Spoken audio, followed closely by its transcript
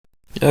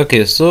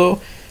Okay,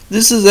 so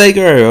this is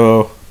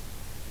Agar.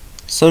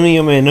 Some of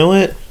you may know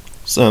it,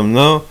 some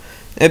no.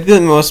 I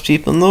bet most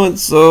people know it,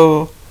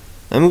 so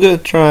I'm gonna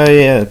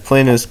try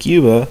playing as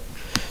Cuba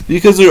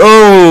because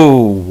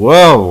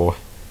whoa!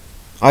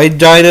 I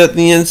died at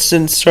the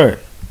instant start.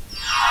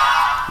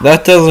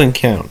 That doesn't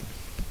count.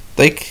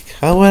 Like,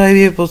 how would I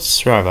be able to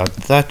survive that?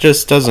 That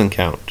just doesn't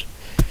count.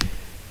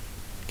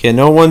 Okay,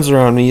 no one's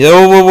around me.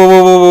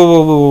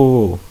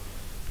 Oh, whoa.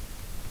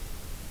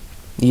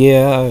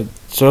 Yeah,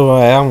 so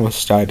I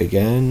almost died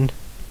again.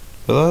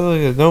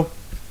 But nope,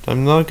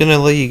 I'm not gonna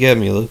let you get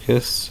me,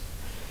 Lucas.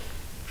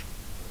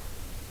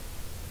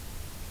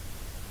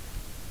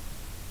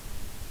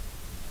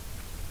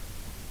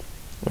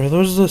 Are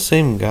those the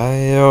same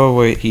guy? Oh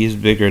wait, he's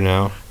bigger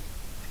now.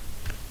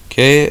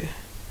 Okay.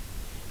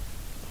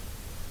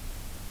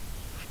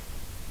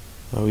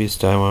 Oh, he's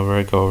dying whenever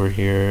I go over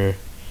here.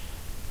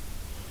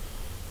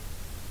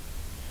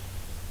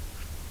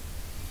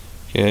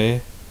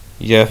 Okay.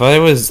 Yeah, if I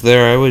was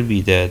there, I would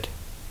be dead.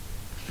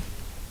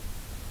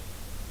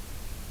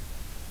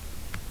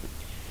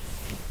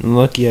 I'm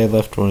lucky I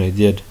left when I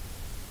did.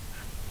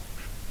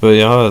 But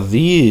yeah,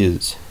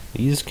 these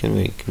can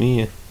make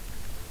me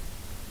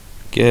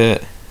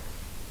get...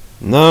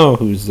 No,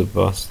 who's the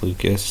boss,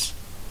 Lucas?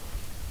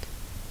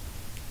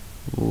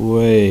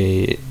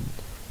 Wait.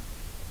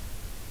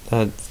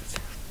 That's...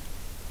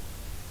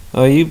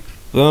 Oh, you...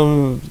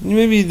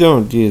 maybe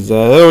don't use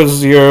that. That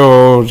was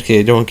your...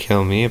 Okay, don't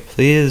kill me,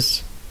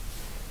 please.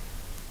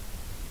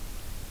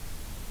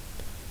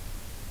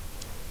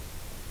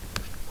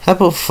 How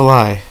about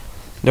fly?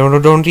 No,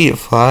 don't eat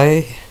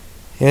fly.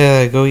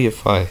 Yeah, go eat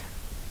fly.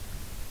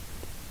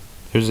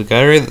 There's a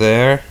guy right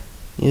there.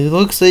 He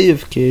looks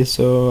AFK,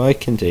 so I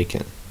can take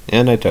him.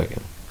 And I took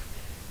him.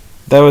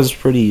 That was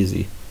pretty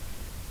easy.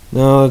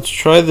 Now let's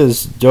try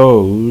this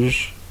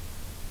Doge.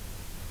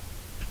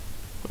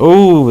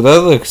 Oh,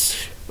 that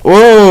looks...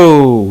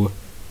 Whoa!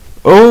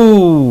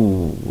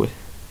 Oh!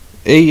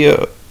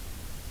 Ayo.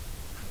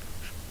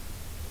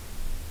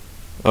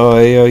 Oh,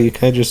 ayo, you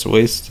kinda just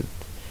wasted.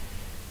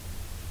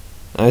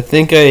 I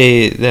think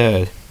I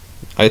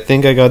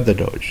got the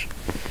Doge.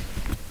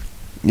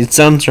 It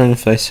sounds wrong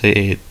if I say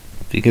 8,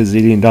 because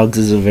eating dogs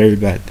is a very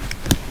bad.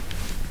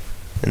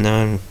 And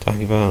now I'm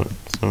talking about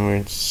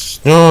somewhere.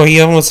 No,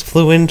 he almost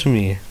flew into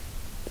me.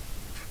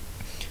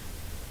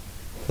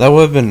 That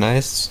would have been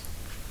nice.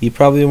 He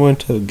probably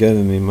wouldn't have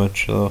given me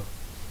much though.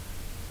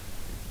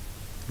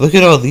 Look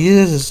at all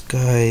these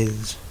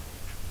guys.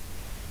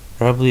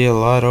 Probably a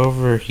lot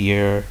over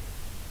here.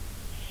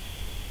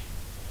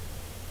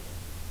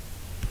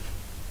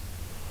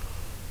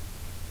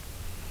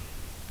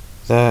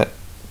 That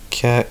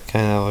cat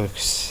kind of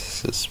looks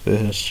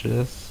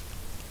suspicious.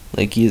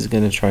 Like he's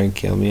gonna try and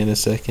kill me in a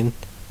second.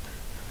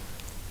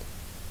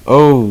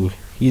 Oh,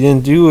 he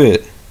didn't do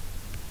it.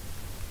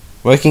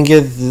 Well, I can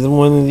get the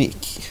one of the...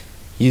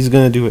 He's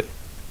gonna do it.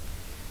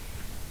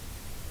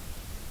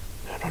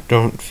 No,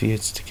 don't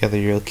fuse together,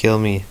 you'll kill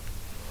me.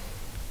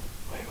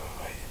 Wait.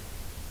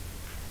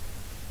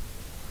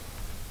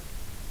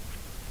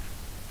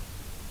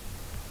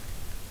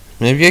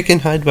 Maybe I can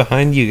hide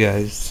behind you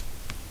guys.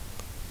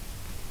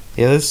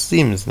 Yeah, this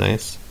seems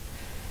nice.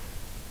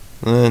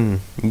 And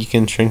then you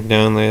can shrink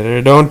down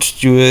later. Don't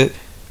do it.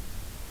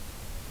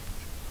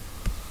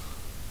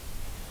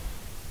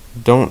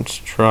 Don't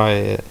try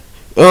it.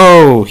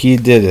 Oh, he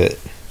did it.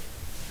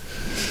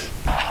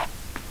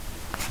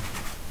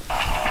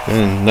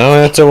 And now I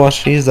have to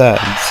watch these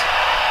ads.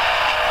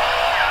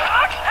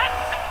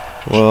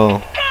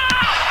 Well,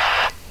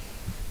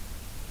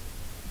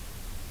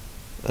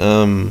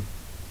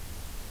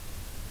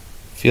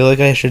 feel like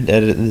I should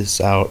edit this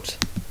out.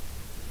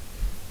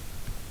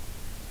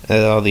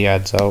 Edit all the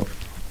ads out.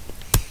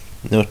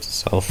 Note to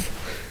self.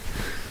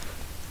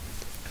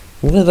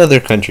 What other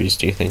countries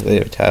do you think they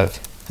would have?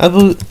 How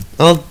about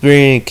I'll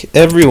make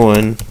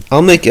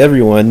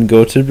everyone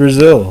go to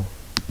Brazil.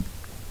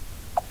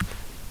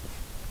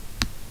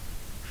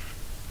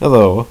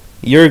 Hello,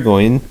 you're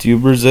going to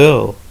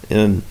Brazil.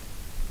 And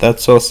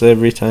that's also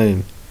every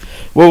time.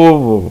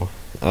 Whoa.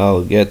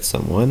 I'll get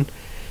someone.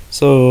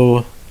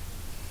 So,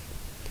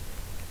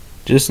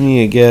 just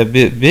need to get a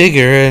bit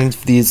bigger, and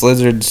if these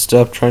lizards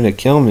stop trying to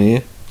kill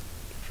me.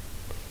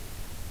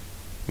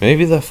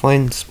 Maybe the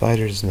flying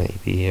spiders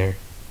might be here.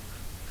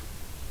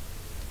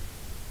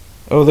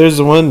 Oh, there's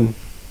one.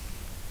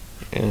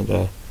 And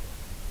a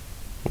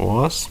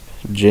wasp.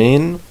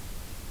 Jane.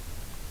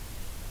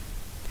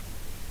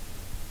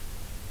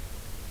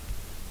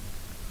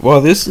 Wow,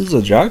 this is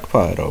a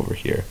jackpot over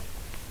here.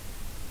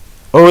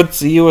 Oh, it's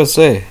the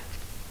USA.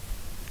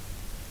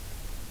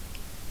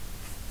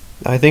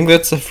 I think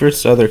that's the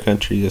first other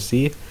country to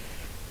see.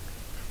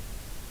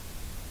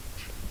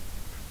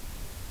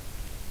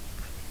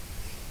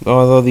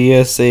 Although the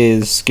USA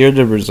is scared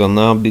of Brazil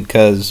now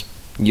because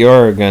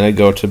you're gonna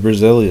go to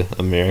Brazil,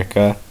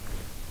 America.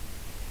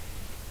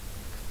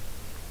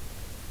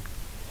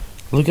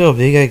 Look how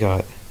big I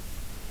got.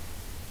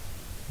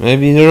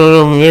 Maybe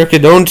no, America,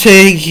 don't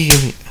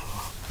take.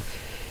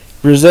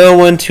 Brazil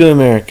went to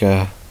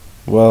America.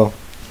 Well,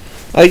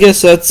 I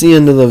guess that's the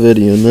end of the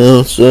video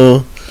now,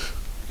 so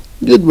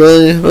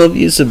goodbye. Hope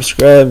you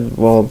subscribe,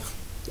 well,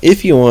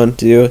 if you want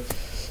to.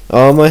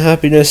 All my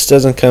happiness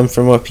doesn't come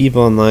from what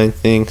people online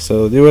think,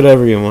 so do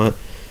whatever you want.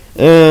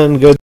 And good